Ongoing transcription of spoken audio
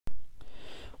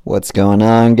What's going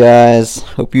on, guys?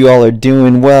 Hope you all are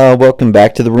doing well. Welcome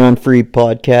back to the Run Free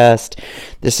Podcast.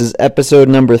 This is episode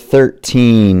number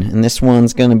 13, and this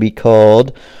one's going to be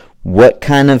called, What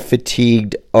Kind of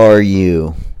Fatigued Are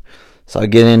You? So I'll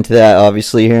get into that,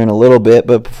 obviously, here in a little bit,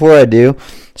 but before I do,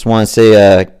 just want to say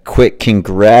a quick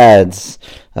congrats.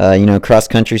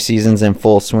 Cross-country season's in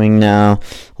full swing now.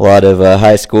 A lot of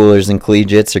high schoolers and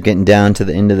collegiates are getting down to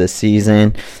the end of the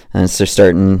season, and so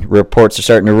reports are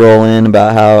starting to roll in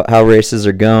about how races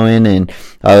are going, and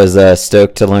I was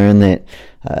stoked to learn that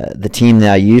the team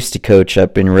that I used to coach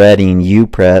up in Reading,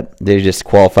 UPrep, they just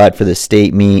qualified for the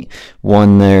state meet,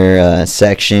 won their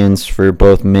sections for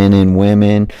both men and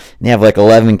women. They have like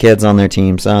 11 kids on their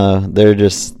team, so they're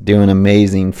just doing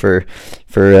amazing for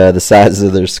the size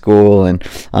of their school, and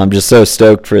I'm just so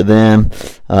stoked for them.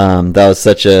 That was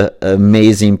such a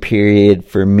amazing period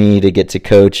for me to get to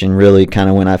coach, and really kind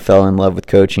of when I fell in love with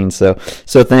coaching. So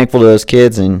thankful to those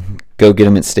kids, and go get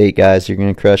them at state, guys. You're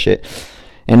going to crush it.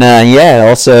 And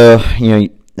also,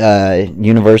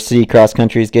 university cross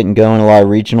country is getting going. A lot of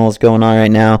regionals going on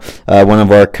right now. One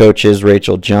of our coaches,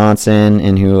 Rachel Johnson,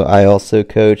 and who I also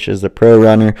coach as a pro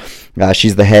runner,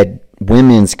 she's the head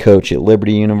women's coach at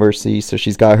Liberty University, so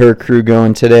she's got her crew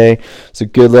going today. So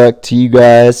good luck to you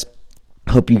guys.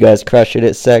 Hope you guys crush it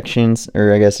at sections,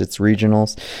 or I guess it's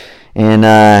regionals. And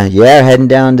heading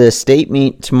down to state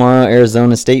meet tomorrow.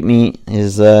 Arizona state meet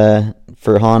is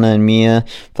for Hannah and Mia,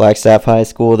 Flagstaff High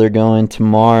School. They're going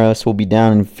tomorrow, so we'll be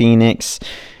down in Phoenix.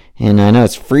 And I know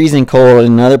it's freezing cold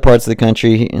in other parts of the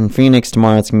country. In Phoenix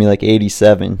tomorrow, it's going to be like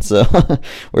 87. So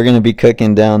we're going to be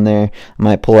cooking down there. I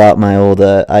might pull out my old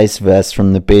ice vest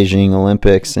from the Beijing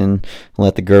Olympics and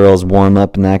let the girls warm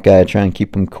up in that guy, try and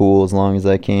keep them cool as long as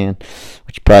I can,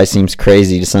 which probably seems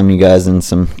crazy to some of you guys in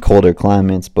some colder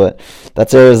climates. But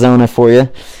that's Arizona for you.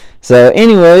 So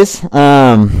anyways,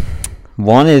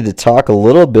 wanted to talk a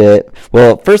little bit.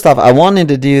 Well, first off, I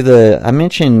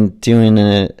mentioned doing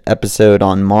an episode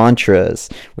on mantras,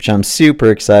 which I'm super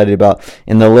excited about,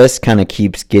 and the list kind of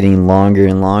keeps getting longer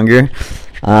and longer.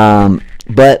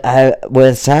 But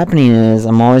what's happening is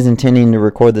I'm always intending to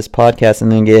record this podcast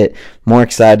and then get more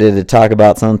excited to talk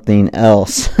about something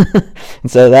else. And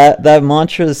so that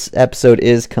mantras episode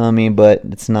is coming, but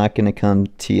it's not going to come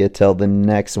to you till the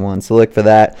next one. So look for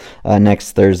that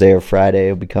next Thursday or Friday.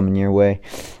 It'll be coming your way.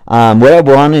 What I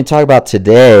wanted to talk about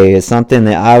today is something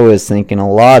that I was thinking a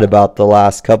lot about the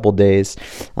last couple days.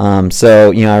 I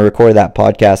recorded that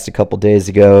podcast a couple days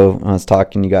ago. I was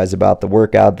talking to you guys about the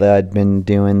workout that I'd been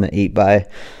doing, the 8 by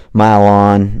mile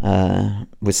on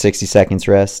with 60 seconds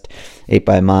rest, 8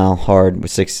 by mile hard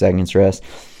with 60 seconds rest.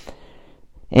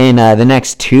 And the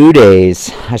next 2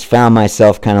 days, I found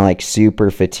myself kind of like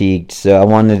super fatigued. So I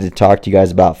wanted to talk to you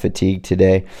guys about fatigue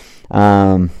today.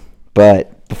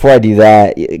 But before I do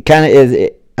that,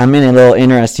 I'm in a little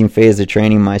interesting phase of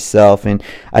training myself, and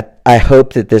I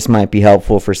hope that this might be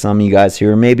helpful for some of you guys who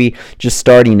are maybe just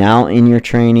starting out in your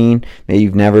training. Maybe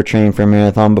you've never trained for a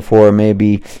marathon before.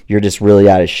 Maybe you're just really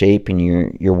out of shape and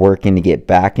you're working to get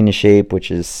back into shape,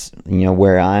 which is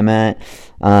where I'm at.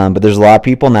 But there's a lot of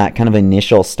people in that kind of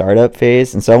initial startup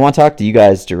phase, and so I want to talk to you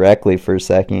guys directly for a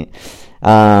second,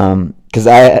 because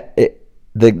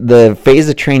the phase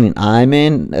of training I'm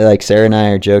in, like Sarah and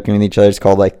I are joking with each other, it's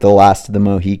called like the Last of the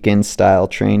Mohicans style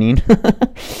training.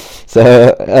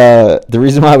 So the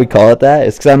reason why we call it that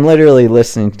is because I'm literally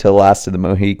listening to Last of the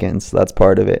Mohicans. So that's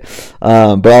part of it.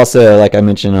 But also, like I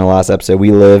mentioned in the last episode,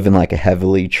 we live in like a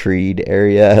heavily treed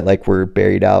area. Like we're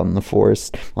buried out in the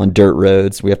forest on dirt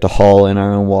roads. We have to haul in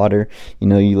our own water. You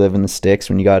live in the sticks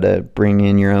when you got to bring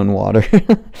in your own water.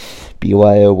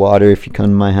 BYO water if you come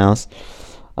to my house.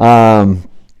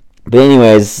 But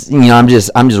anyways, I'm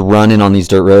just running on these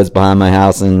dirt roads behind my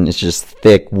house, and it's just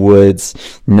thick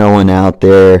woods, no one out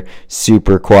there,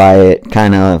 super quiet,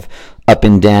 kind of up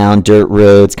and down dirt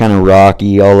roads, kind of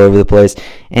rocky all over the place.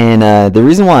 And the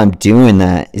reason why I'm doing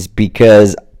that is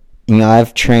because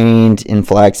I've trained in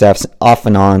Flagstaff off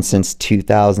and on since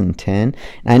 2010. And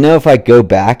I know if I go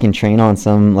back and train on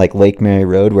some like Lake Mary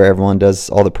Road where all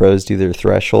the pros do their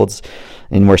thresholds,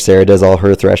 and where Sarah does all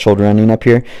her threshold running up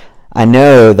here, I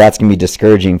know that's going to be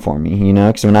discouraging for me,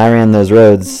 because when I ran those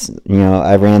roads,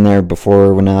 I ran there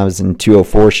before when I was in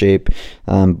 204 shape,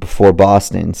 before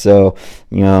Boston. So,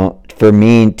 for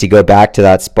me to go back to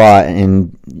that spot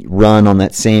and run on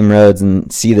that same roads and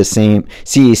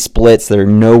see splits that are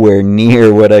nowhere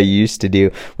near what I used to do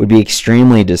would be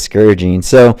extremely discouraging.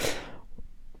 So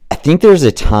I think there's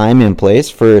a time and place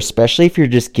for, especially if you're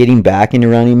just getting back into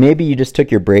running. Maybe you just took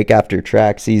your break after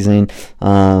track season.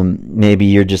 Maybe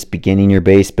you're just beginning your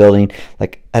base building.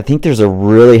 Like, I think there's a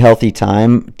really healthy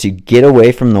time to get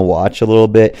away from the watch a little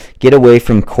bit, get away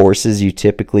from courses you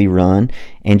typically run,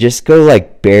 and just go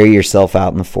like bury yourself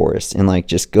out in the forest and like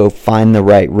just go find the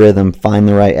right rhythm, find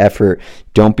the right effort.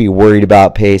 Don't be worried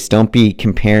about pace. Don't be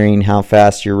comparing how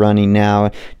fast you're running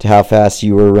now to how fast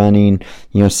you were running,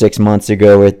 6 months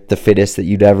ago with the fittest that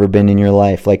you'd ever been in your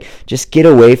life. Like, just get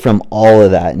away from all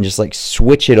of that and just like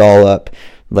switch it all up.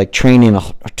 Like train in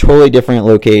a totally different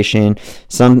location,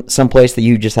 some place that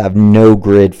you just have no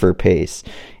grid for pace.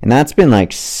 And that's been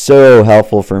like so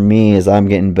helpful for me as I'm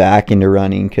getting back into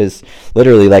running, because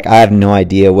literally like I have no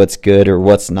idea what's good or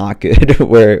what's not good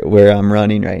where I'm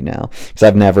running right now, because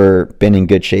I've never been in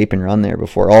good shape and run there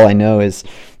before. All I know is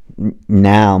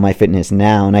now, my fitness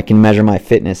now, and I can measure my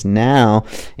fitness now,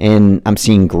 and I'm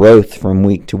seeing growth from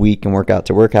week to week and workout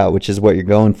to workout, which is what you're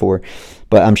going for.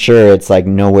 But I'm sure it's like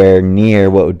nowhere near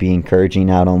what would be encouraging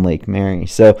out on Lake Mary.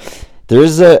 So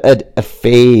there's a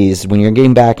phase when you're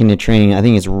getting back into training. I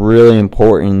think it's really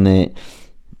important that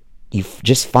you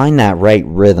just find that right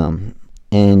rhythm,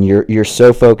 and you're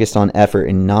so focused on effort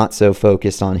and not so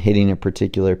focused on hitting a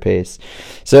particular pace.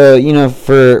 So,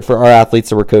 for our athletes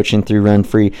that we're coaching through Run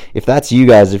Free, if that's you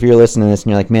guys, if you're listening to this and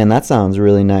you're like, man, that sounds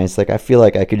really nice. Like, I feel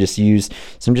like I could just use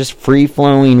some just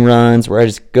free-flowing runs where I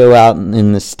just go out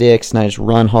in the sticks and I just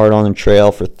run hard on the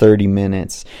trail for 30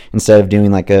 minutes instead of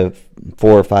doing like a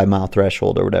 4 or 5 mile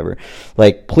threshold or whatever.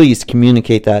 Like, please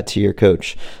communicate that to your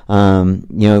coach.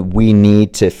 We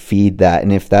need to feed that.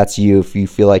 And if that's you, if you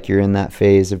feel like you're in that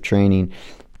phase of training,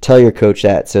 tell your coach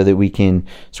that so that we can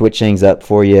switch things up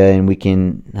for you and we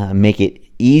can make it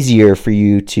easier for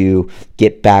you to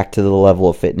get back to the level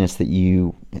of fitness that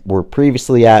you were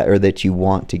previously at or that you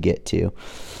want to get to.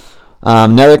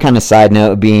 Another kind of side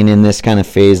note, being in this kind of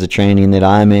phase of training that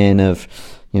I'm in, of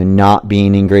not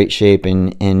being in great shape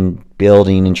and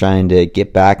building and trying to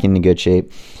get back into good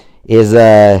shape, is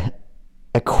a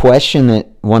question that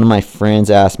one of my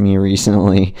friends asked me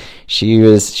recently.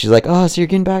 She's like, oh, so you're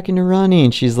getting back into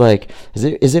running? She's like,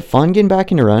 is it fun getting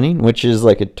back into running? Which is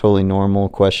like a totally normal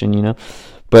question,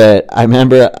 But I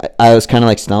remember I was kind of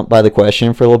like stumped by the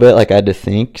question for a little bit. Like, I had to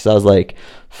think, because I was like,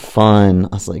 fun.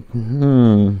 I was like,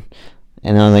 And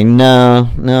I was like,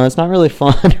 no, it's not really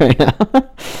fun right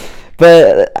now.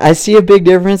 But I see a big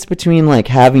difference between like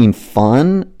having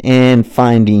fun and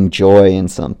finding joy in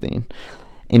something.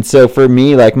 And so for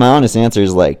me, like, my honest answer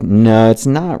is like, no, it's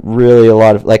not really a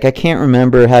lot of, like, I can't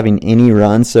remember having any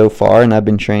runs so far, and I've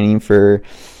been training for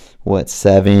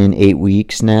 7-8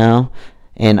 weeks now.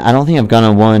 And I don't think I've gone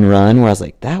on one run where I was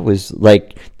like, that was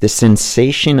like, the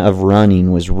sensation of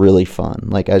running was really fun.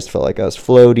 Like, I just felt like I was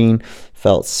floating,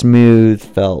 felt smooth,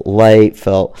 felt light,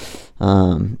 felt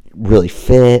really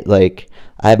fit. Like,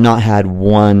 I have not had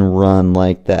one run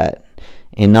like that,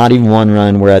 and not even one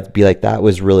run where I'd be like, that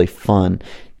was really fun.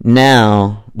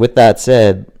 Now, with that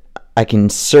said, I can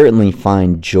certainly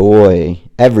find joy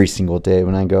every single day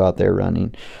when I go out there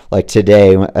running. Like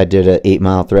today, I did an 8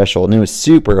 mile threshold, and it was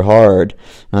super hard.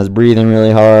 I was breathing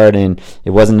really hard, and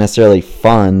it wasn't necessarily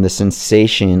fun. The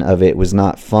sensation of it was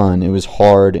not fun. It was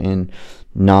hard and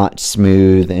not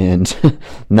smooth and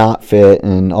not fit,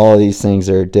 and all of these things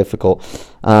are difficult.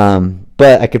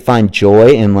 But I could find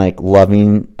joy in like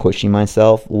loving pushing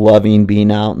myself, loving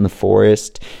being out in the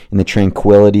forest, in the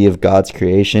tranquility of God's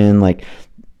creation. Like,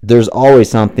 there's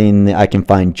always something that I can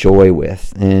find joy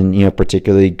with. And,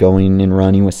 particularly going and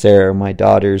running with Sarah or my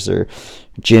daughters or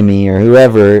Jimmy or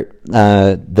whoever,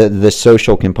 the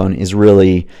social component is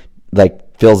really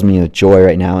like fills me with joy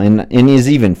right now, and is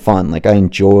even fun. Like, I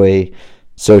enjoy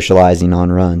socializing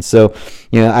on runs. So,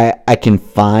 I can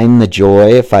find the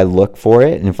joy if I look for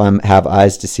it and if I have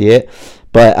eyes to see it,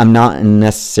 but I'm not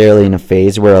necessarily in a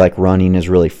phase where like running is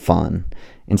really fun.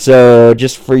 And so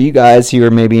just for you guys who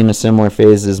are maybe in a similar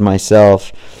phase as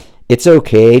myself, it's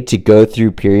okay to go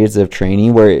through periods of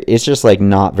training where it's just like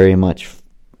not very much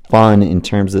fun in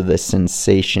terms of the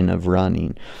sensation of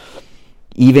running.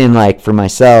 Even like for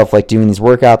myself, like doing these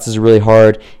workouts is really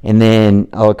hard. And then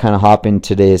I'll kind of hop into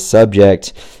today's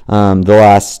subject. The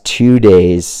last 2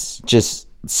 days, just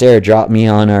Sarah dropped me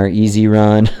on our easy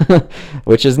run,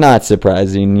 which is not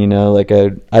surprising. Like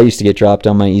I used to get dropped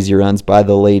on my easy runs by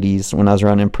the ladies when I was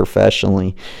running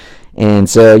professionally. And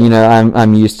so,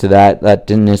 I'm used to that. That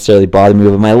didn't necessarily bother me,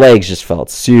 but my legs just felt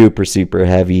super, super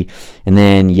heavy. And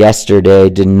then yesterday,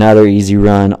 did another easy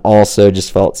run, also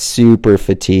just felt super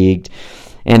fatigued.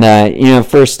 And,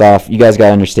 first off, you guys got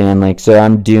to understand, like, so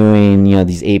I'm doing,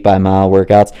 these 8 by mile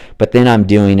workouts, but then I'm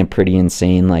doing a pretty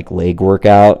insane, like, leg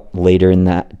workout later in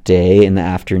that day, in the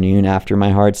afternoon after my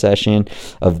hard session,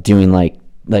 of doing, like,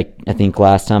 like I think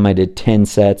last time I did 10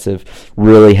 sets of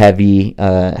really heavy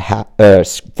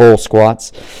full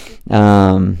squats.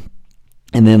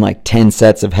 And then like 10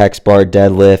 sets of hex bar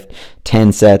deadlift,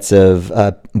 10 sets of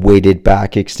weighted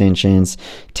back extensions,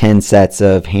 10 sets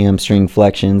of hamstring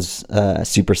flexions,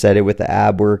 supersetted with the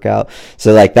ab workout.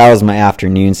 So like that was my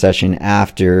afternoon session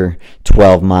after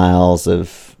 12 miles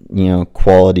of,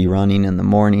 quality running in the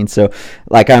morning. So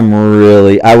like I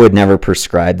would never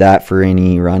prescribe that for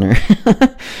any runner,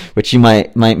 which you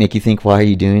might make you think, why are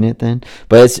you doing it then?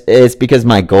 But it's because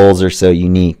my goals are so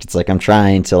unique. It's like I'm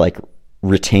trying to like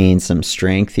retain some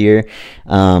strength here,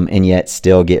 and yet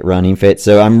still get running fit.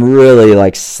 So I'm really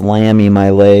like slamming my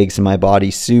legs and my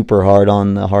body super hard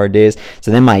on the hard days.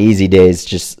 So then my easy days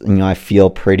just, I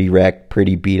feel pretty wrecked,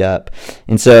 pretty beat up.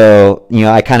 And so,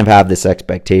 I kind of have this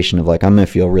expectation of like, I'm going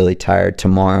to feel really tired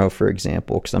tomorrow, for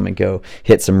example, because I'm going to go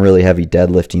hit some really heavy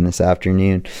deadlifting this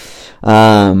afternoon.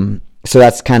 So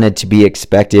that's kind of to be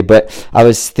expected, but I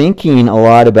was thinking a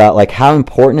lot about like how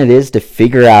important it is to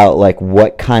figure out like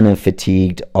what kind of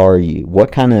fatigued are you?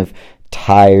 What kind of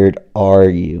tired are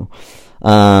you?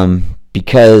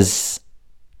 Because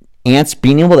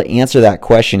being able to answer that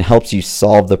question helps you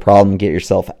solve the problem and get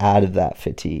yourself out of that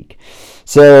fatigue.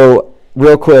 So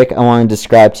real quick, I want to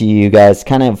describe to you guys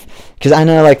kind of, because I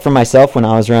know like for myself when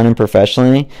I was running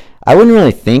professionally, I wouldn't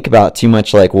really think about too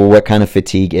much like, well, what kind of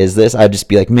fatigue is this? I'd just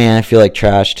be like, man, I feel like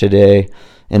trash today.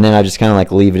 And then I just kind of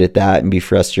like leave it at that and be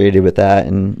frustrated with that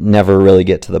and never really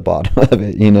get to the bottom of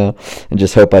it, and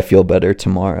just hope I feel better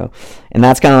tomorrow. And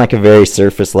that's kind of like a very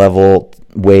surface level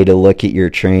way to look at your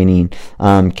training,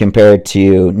 compared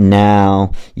to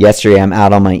now. Yesterday I'm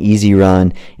out on my easy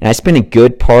run and I spent a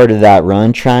good part of that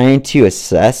run trying to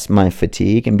assess my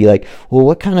fatigue and be like, well,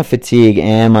 what kind of fatigue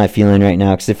am I feeling right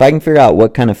now? Because if I can figure out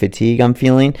what kind of fatigue I'm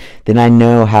feeling, then I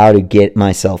know how to get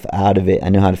myself out of it. I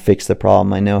know how to fix the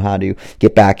problem. I know how to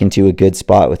get back into a good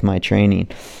spot with my training.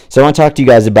 So I want to talk to you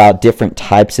guys about different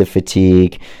types of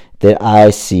fatigue that I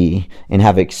see and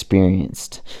have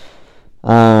experienced.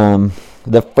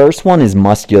 The first one is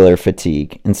muscular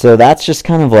fatigue. And so that's just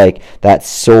kind of like that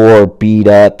sore, beat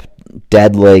up,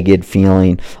 dead-legged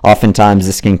feeling. Oftentimes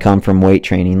this can come from weight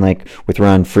training. Like with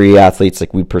Run Free athletes,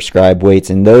 like we prescribe weights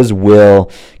and those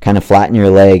will kind of flatten your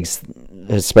legs,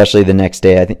 especially the next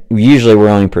day. I think usually we're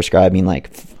only prescribing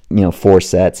like 4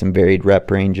 sets and varied rep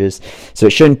ranges. So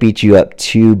it shouldn't beat you up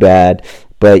too bad,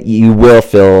 but you will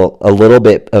feel a little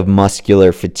bit of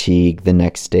muscular fatigue the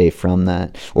next day from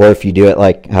that. Or if you do it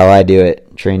like how I do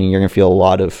it, training, you're going to feel a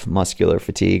lot of muscular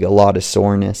fatigue, a lot of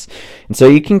soreness. And so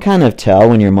you can kind of tell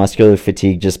when you're muscular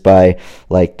fatigued just by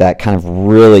like that kind of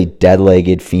really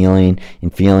dead-legged feeling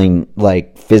and feeling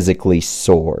like physically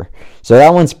sore. So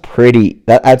that one's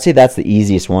I'd say that's the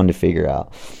easiest one to figure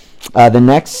out. The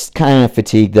next kind of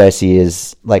fatigue that I see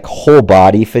is like whole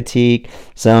body fatigue.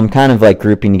 So I'm kind of like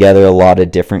grouping together a lot of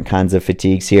different kinds of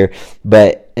fatigues here,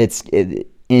 but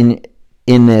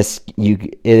in this,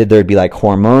 there'd be like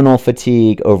hormonal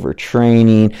fatigue,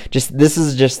 overtraining. This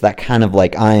is just that kind of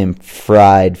like I am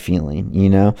fried feeling,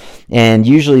 And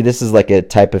usually this is like a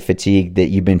type of fatigue that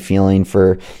you've been feeling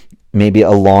for maybe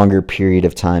a longer period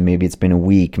of time. Maybe it's been a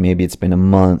week, maybe it's been a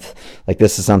month. Like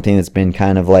this is something that's been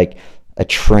kind of like a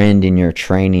trend in your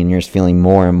training. You're just feeling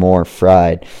more and more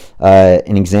fried.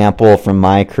 An example from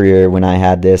my career when I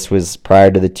had this was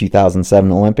prior to the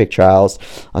 2007 Olympic trials.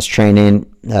 I was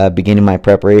training, beginning my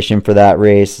preparation for that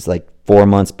race. It's like 4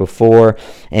 months before,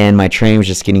 and my training was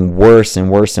just getting worse and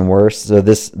worse and worse. So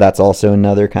that's also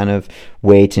another kind of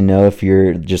way to know if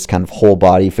you're just kind of whole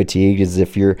body fatigued, is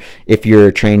if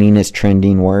your training is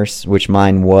trending worse, which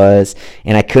mine was,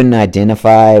 and I couldn't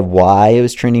identify why it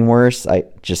was trending worse. I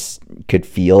just could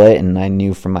feel it, and I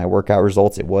knew from my workout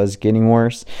results it was getting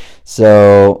worse.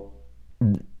 So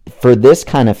for this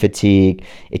kind of fatigue,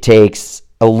 it takes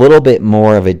a little bit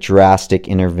more of a drastic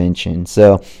intervention.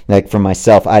 So like for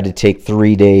myself, I had to take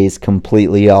 3 days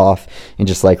completely off and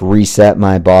just like reset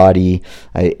my body.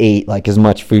 I ate like as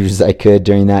much food as I could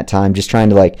during that time, just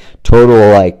trying to like total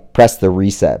like press the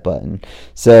reset button.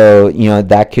 So,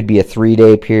 that could be a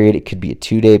 3-day period. It could be a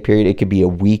 2-day period. It could be a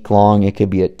week long. It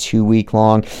could be a 2-week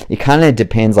long. It kind of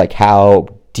depends like how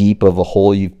deep of a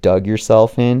hole you've dug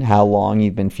yourself in, how long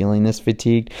you've been feeling this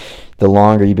fatigue. The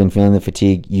longer you've been feeling the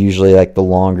fatigue, usually like the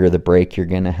longer the break you're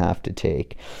going to have to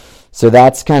take. So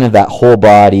that's kind of that whole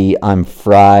body. I'm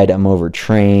fried, I'm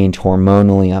overtrained,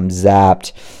 hormonally I'm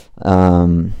zapped,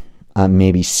 I'm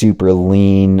maybe super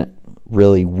lean,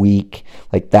 really weak.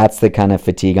 Like that's the kind of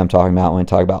fatigue I'm talking about when I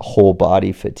talk about whole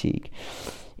body fatigue.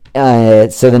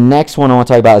 So the next one I want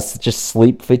to talk about is just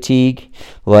sleep fatigue.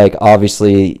 Like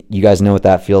obviously you guys know what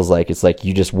that feels like. It's like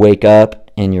you just wake up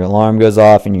and your alarm goes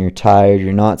off and you're tired,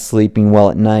 you're not sleeping well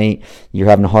at night, you're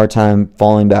having a hard time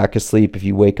falling back asleep if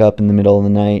you wake up in the middle of the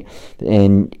night,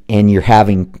 and you're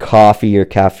having coffee or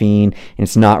caffeine and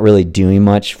it's not really doing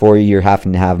much for you, you're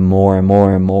having to have more and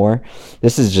more and more.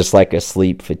 This is just like a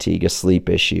sleep fatigue, a sleep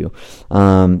issue.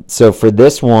 So for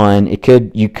this one,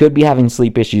 you could be having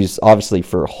sleep issues obviously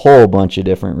for a whole bunch of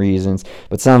different reasons,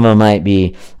 but some of them might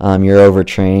be you're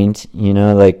overtrained,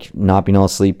 like not being able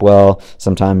to sleep well,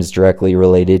 sometimes directly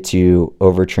related to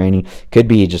overtraining. Could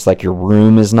be just like your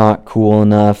room is not cool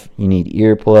enough, you need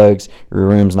earplugs, your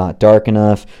room's not dark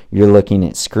enough, you're looking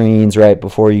at screens right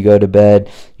before you go to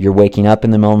bed, you're waking up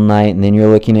in the middle of the night and then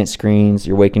you're looking at screens,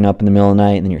 you're waking up in the middle of the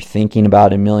night and then you're thinking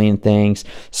about a million things.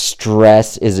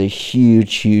 Stress is a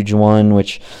huge one,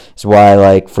 which is why,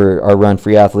 like, for our Run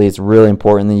Free athletes, it's really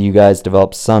important that you guys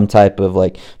develop some type of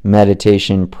like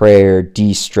meditation, prayer,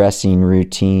 de-stressing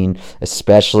routine,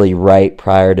 especially right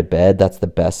prior to bed. That's the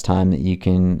best time that you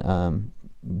can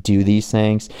do these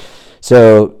things.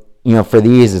 So, for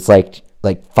these, it's like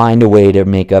find a way to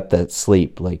make up that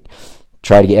sleep. Like,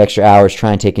 try to get extra hours,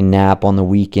 try and take a nap on the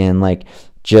weekend. Like,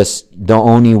 just the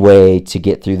only way to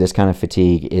get through this kind of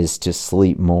fatigue is to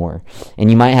sleep more. And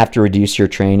you might have to reduce your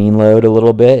training load a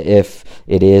little bit if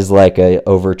it is like a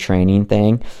overtraining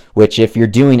thing, which if you're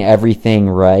doing everything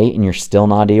right and you're still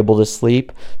not able to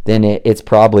sleep, then it's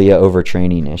probably an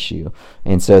overtraining issue.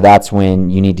 And so that's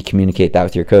when you need to communicate that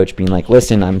with your coach, being like,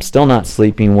 listen, I'm still not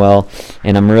sleeping well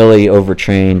and I'm really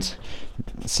overtrained.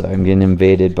 So I'm getting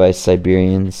invaded by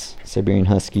Siberian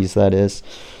Huskies, that is,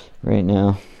 right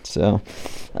now. So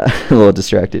a little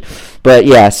distracted. But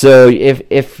yeah, so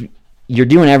if you're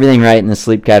doing everything right in the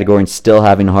sleep category and still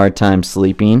having a hard time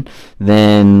sleeping,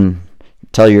 then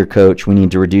tell your coach we need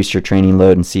to reduce your training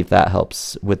load and see if that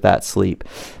helps with that sleep.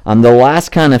 The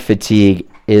last kind of fatigue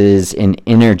is an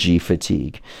energy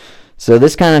fatigue. So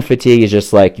this kind of fatigue is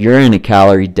just like you're in a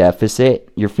calorie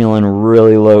deficit. You're feeling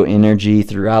really low energy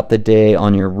throughout the day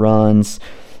on your runs.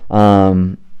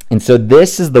 And so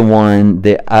this is the one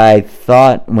that I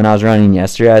thought when I was running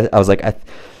yesterday, I was like,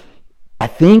 I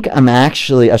think I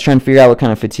was trying to figure out what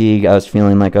kind of fatigue I was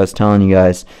feeling, like I was telling you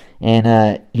guys. And,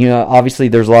 obviously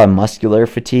there's a lot of muscular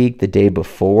fatigue the day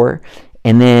before.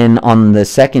 And then on the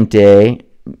second day,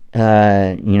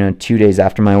 2 days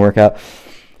after my workout,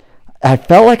 I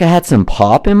felt like I had some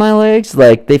pop in my legs.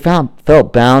 Like they felt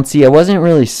bouncy. I wasn't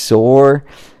really sore.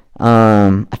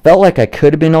 I felt like I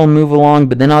could have been able to move along,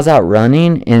 but then I was out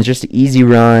running, and it's just an easy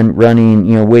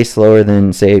running, way slower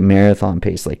than, say, marathon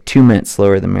pace, like 2 minutes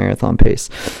slower than marathon pace.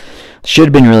 Should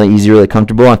have been really easy, really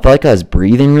comfortable. I felt like I was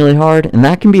breathing really hard, and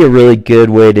that can be a really good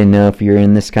way to know if you're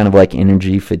in this kind of like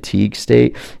energy fatigue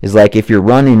state, is like if you're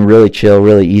running really chill,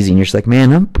 really easy, and you're just like,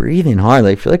 man, I'm breathing hard.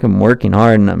 Like, I feel like I'm working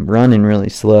hard, and I'm running really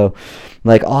slow.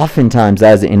 Like, oftentimes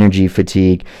that is energy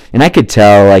fatigue. And I could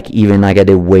tell, like, even like I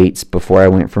did weights before I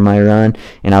went for my run,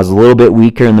 and I was a little bit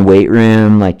weaker in the weight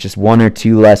room, like just 1 or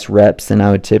 2 less reps than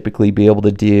I would typically be able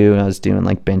to do. And I was doing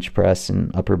like bench press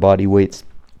and upper body weights.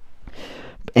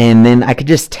 And then I could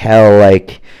just tell,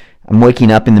 like, I'm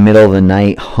waking up in the middle of the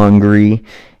night hungry,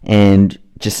 and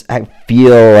just I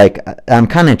feel like I'm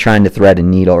kind of trying to thread a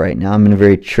needle right now. I'm in a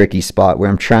very tricky spot where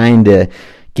I'm trying to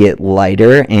get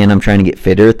lighter and I'm trying to get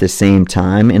fitter at the same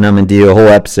time, and I'm gonna do a whole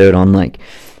episode on like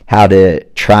how to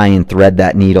try and thread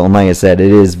that needle. And like I said,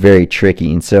 it is very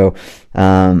tricky, and so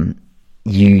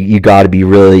you got to be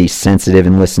really sensitive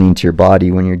and listening to your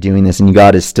body when you're doing this, and you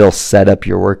got to still set up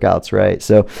your workouts right.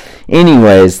 So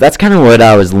anyways, that's kind of what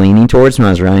I was leaning towards when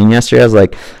I was running yesterday. I was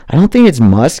like, I don't think it's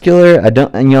muscular.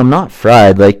 I'm not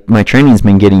fried. Like, my training's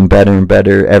been getting better and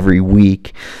better every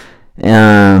week.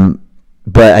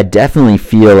 But I definitely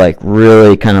feel like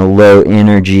really kind of low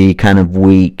energy, kind of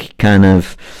weak, kind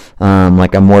of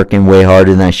like I'm working way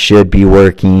harder than I should be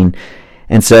working.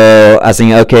 And so I was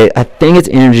thinking, okay, I think it's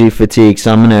energy fatigue,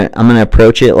 so I'm gonna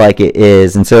approach it like it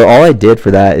is. And so all I did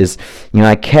for that is,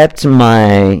 I kept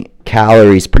my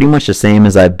calories pretty much the same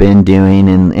as I've been doing,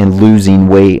 and losing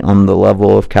weight on the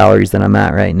level of calories that I'm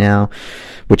at right now,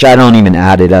 which I don't even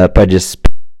add it up. I just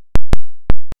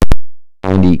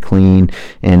eat clean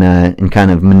and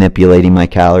kind of manipulating my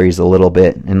calories a little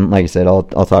bit. And like I said, I'll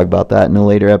talk about that in a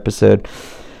later episode.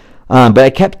 But I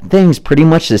kept things pretty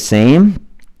much the same.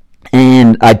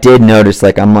 And I did notice,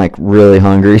 like, I'm like really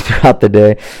hungry throughout the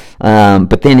day.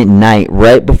 But then at night,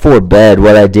 right before bed,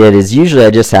 what I did is usually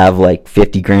I just have like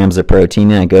 50 grams of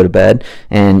protein and I go to bed.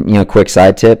 And, quick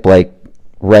side tip, like,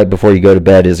 right before you go to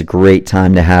bed is a great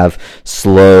time to have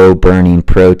slow burning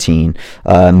protein.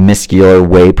 Muscular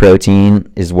whey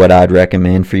protein is what I'd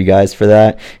recommend for you guys for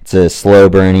that. It's a slow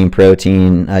burning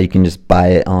protein. You can just buy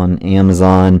it on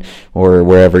Amazon or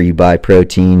wherever you buy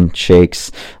protein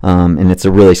shakes. And it's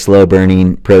a really slow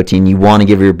burning protein. You want to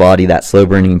give your body that slow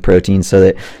burning protein so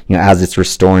that, as it's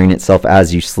restoring itself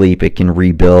as you sleep, it can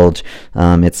rebuild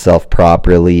itself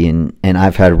properly. And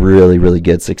I've had really, really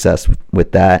good success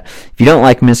with that. If you don't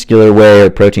like muscular whey or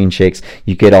protein shakes,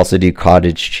 you could also do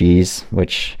cottage cheese,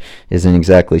 which isn't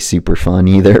exactly super fun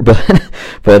either, but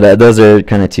those are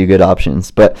kind of two good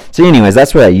options. But so anyways,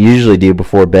 that's what I usually do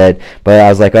before bed. But I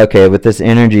was like, okay, with this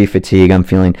energy fatigue I'm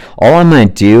feeling, all I'm going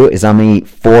to do is I'm going to eat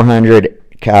 400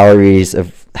 calories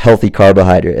of healthy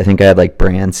carbohydrate. I think I had like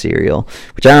bran cereal,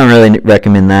 which I don't really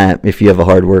recommend that if you have a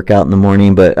hard workout in the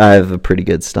morning, but I have a pretty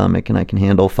good stomach and I can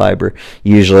handle fiber.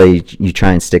 Usually you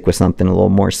try and stick with something a little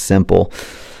more simple.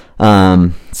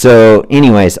 So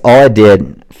anyways, all I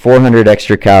did, 400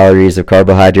 extra calories of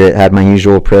carbohydrate, had my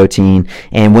usual protein,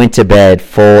 and went to bed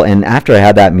full. And after I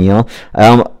had that meal,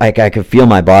 I could feel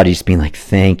my body just being like,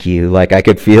 thank you. Like I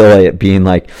could feel it being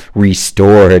like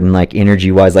restored and like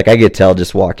energy wise, like I could tell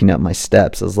just walking up my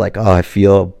steps. I was like, oh, I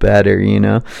feel better,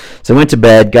 So I went to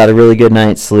bed, got a really good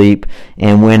night's sleep,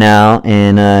 and went out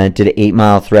and did an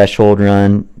 8-mile threshold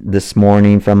run this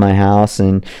morning from my house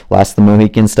and Last the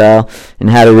Mohican style, and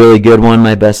had a really good one.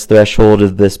 My best threshold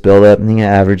of this build up, I think I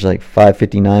averaged like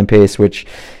 5:59 pace, which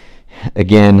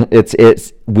again,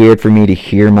 it's weird for me to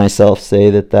hear myself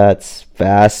say that that's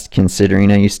fast,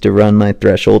 considering I used to run my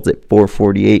thresholds at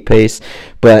 4:48 pace.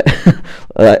 But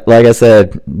like I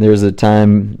said, there's a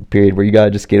time period where you gotta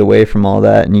just get away from all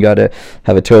that and you gotta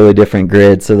have a totally different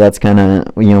grid. So that's kind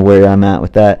of where I'm at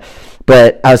with that.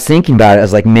 But I was thinking about it. I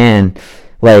was like, man,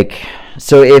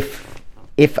 so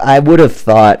if I would have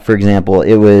thought, for example,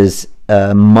 it was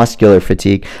muscular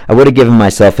fatigue, I would have given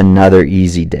myself another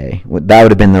easy day. That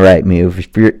would have been the right move.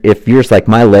 If you're just like,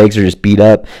 my legs are just beat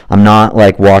up, I'm not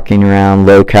like walking around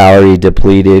low calorie,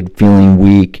 depleted, feeling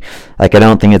weak, like I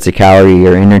don't think it's a calorie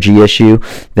or energy issue,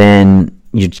 then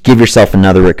you give yourself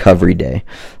another recovery day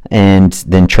and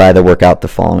then try the workout the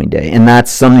following day. And that's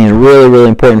something that's really, really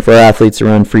important for our athletes to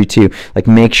run free too. Like,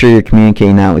 make sure you're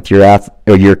communicating that with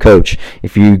your coach.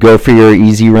 If you go for your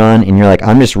easy run and you're like,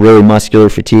 I'm just really muscular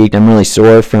fatigued, I'm really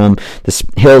sore from the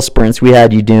hill sprints we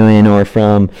had you doing, or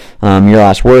from your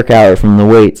last workout, or from the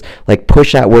weights, like,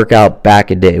 push that workout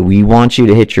back a day. We want you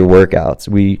to hit your workouts.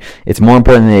 It's more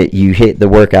important that you hit the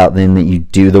workout than that you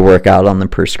do the workout on the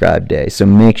prescribed day. So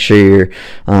make sure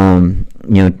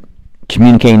you're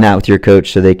communicating that with your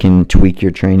coach so they can tweak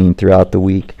your training throughout the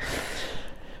week.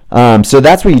 So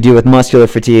that's what you do with muscular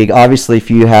fatigue. Obviously,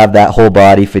 if you have that whole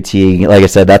body fatigue, like I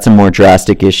said, that's a more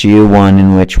drastic issue, one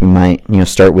in which we might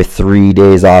start with 3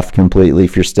 days off completely.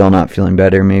 If you're still not feeling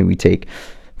better, maybe we take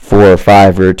 4 or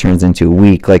 5, or it turns into a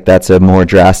week. Like, that's a more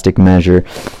drastic measure.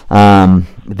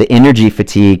 The energy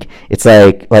fatigue, it's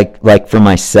like for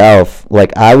myself,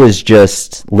 like, I was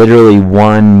just literally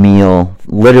one meal,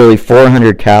 literally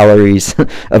 400 calories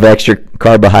of extra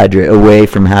carbohydrate away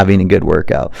from having a good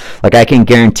workout. Like, I can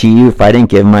guarantee you, if I didn't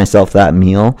give myself that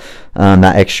meal,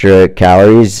 that extra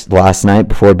calories last night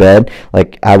before bed,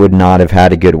 like, I would not have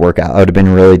had a good workout. I would have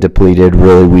been really depleted,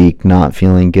 really weak, not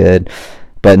feeling good.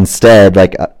 But instead,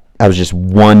 like, I was just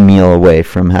one meal away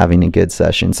from having a good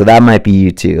session. So that might be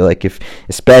you too. Like,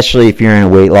 especially if you're in a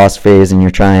weight loss phase and you're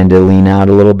trying to lean out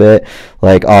a little bit,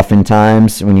 like,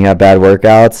 oftentimes when you have bad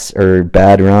workouts or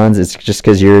bad runs, it's just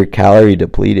because you're calorie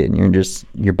depleted and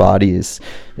your body is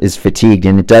fatigued,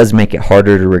 and it does make it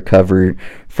harder to recover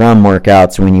from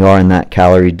workouts when you are in that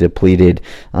calorie depleted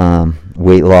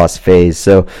weight loss phase.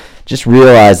 So just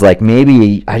realize, like,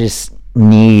 maybe I just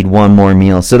need one more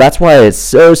meal. So that's why it's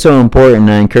so important.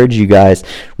 And I encourage you guys,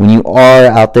 when you are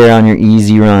out there on your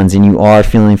easy runs and you are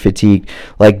feeling fatigued,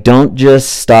 like, don't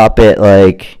just stop it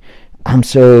like, I'm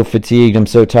so fatigued, I'm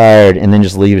so tired, and then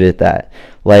just leave it at that.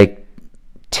 Like,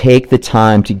 take the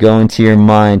time to go into your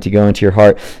mind, to go into your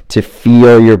heart, to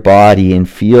feel your body and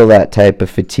feel that type of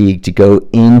fatigue, to go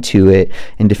into it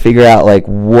and to figure out, like,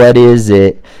 what is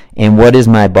it and what is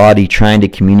my body trying to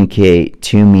communicate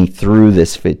to me through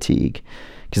this fatigue.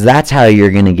 Because that's how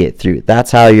you're going to get through it. That's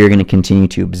how you're going to continue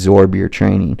to absorb your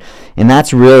training. And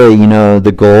that's really,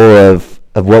 the goal of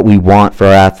what we want for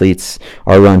our athletes,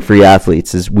 our run-free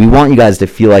athletes, is we want you guys to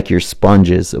feel like you're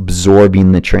sponges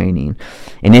absorbing the training.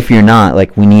 And if you're not,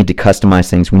 like, we need to customize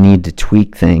things. We need to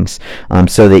tweak things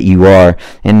so that you are.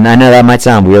 And I know that might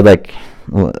sound weird, like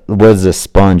what is a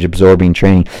sponge absorbing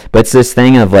training? But it's this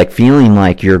thing of like feeling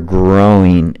like you're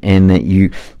growing, and that you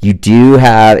do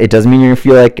have. It doesn't mean you're gonna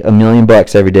feel like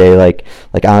 $1,000,000 every day. Like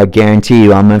I guarantee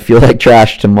you, I'm gonna feel like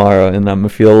trash tomorrow, and I'm gonna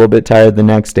feel a little bit tired the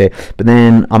next day. But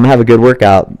then I'm gonna have a good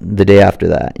workout the day after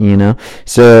that.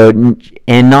 So.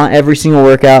 And not every single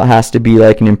workout has to be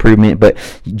like an improvement, but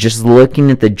just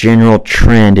looking at the general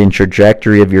trend and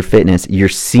trajectory of your fitness, you're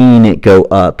seeing it go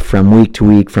up from week to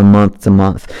week, from month to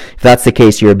month. If that's the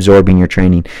case, you're absorbing your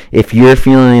training. If you're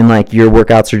feeling like your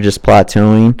workouts are just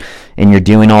plateauing and you're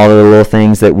doing all the little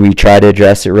things that we try to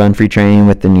address at Run Free Training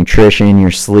with the nutrition,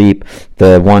 your sleep,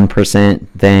 the 1%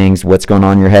 things, what's going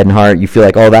on in your head and heart, you feel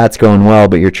like, oh, that's going well,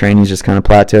 but your training's just kind of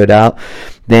plateaued out,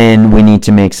 then we need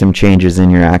to make some changes in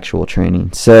your actual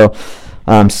training. So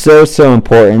so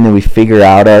important that we figure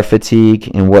out our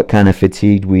fatigue and what kind of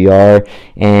fatigued we are,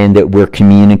 and that we're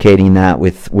communicating that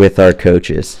with our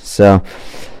coaches. So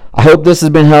I hope this has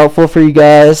been helpful for you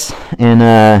guys. And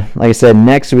like I said,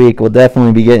 next week we'll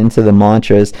definitely be getting to the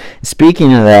mantras.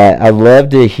 Speaking of that, I'd love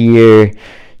to hear,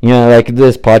 like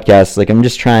this podcast, like I'm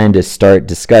just trying to start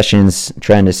discussions,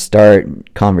 trying to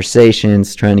start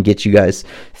conversations, trying to get you guys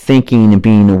thinking and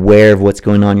being aware of what's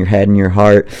going on in your head and your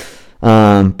heart.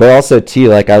 But also too,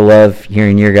 like I love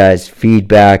hearing your guys'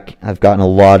 feedback. I've gotten a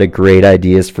lot of great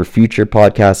ideas for future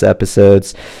podcast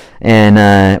episodes,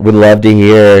 and would love to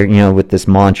hear, with this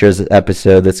mantras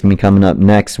episode that's gonna be coming up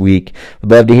next week,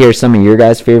 would love to hear some of your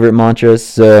guys' favorite mantras.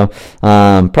 So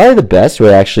probably the best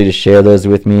way actually to share those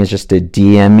with me is just to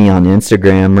DM me on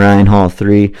Instagram, Ryan Hall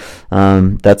 3.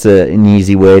 That's an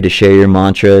easy way to share your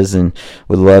mantras, and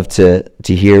would love to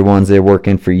hear ones that are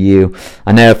working for you.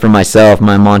 I know for myself,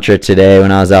 my mantra today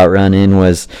when I was out running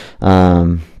was,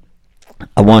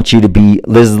 I want you to be,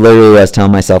 this is literally what I was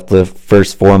telling myself the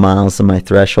first 4 miles of my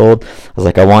threshold. I was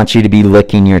like, I want you to be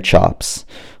licking your chops.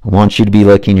 I want you to be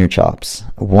licking your chops.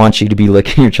 I want you to be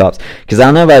licking your chops. Because I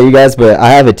don't know about you guys, but I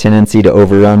have a tendency to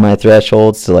overrun my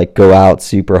thresholds, to like go out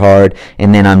super hard,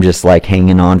 and then I'm just like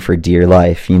hanging on for dear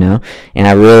life, And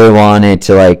I really wanted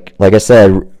to like I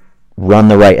said, run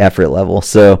the right effort level.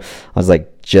 So I was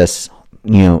like, just,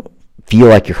 feel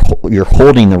like you're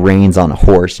holding the reins on a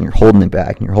horse, and you're holding it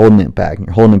back, and you're holding it back, and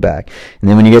you're holding it back. And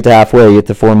then when you get to halfway, you get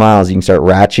to 4 miles, you can start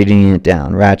ratcheting it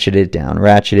down, ratchet it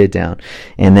down.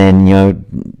 And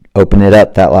then, open it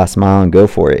up that last mile and go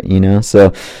for it,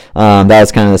 So that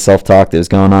was kind of the self-talk that was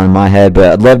going on in my head.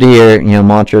 But I'd love to hear,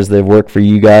 mantras that work for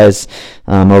you guys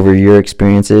over your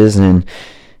experiences. And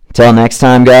until next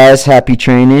time, guys, happy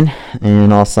training,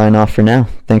 and I'll sign off for now.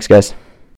 Thanks, guys.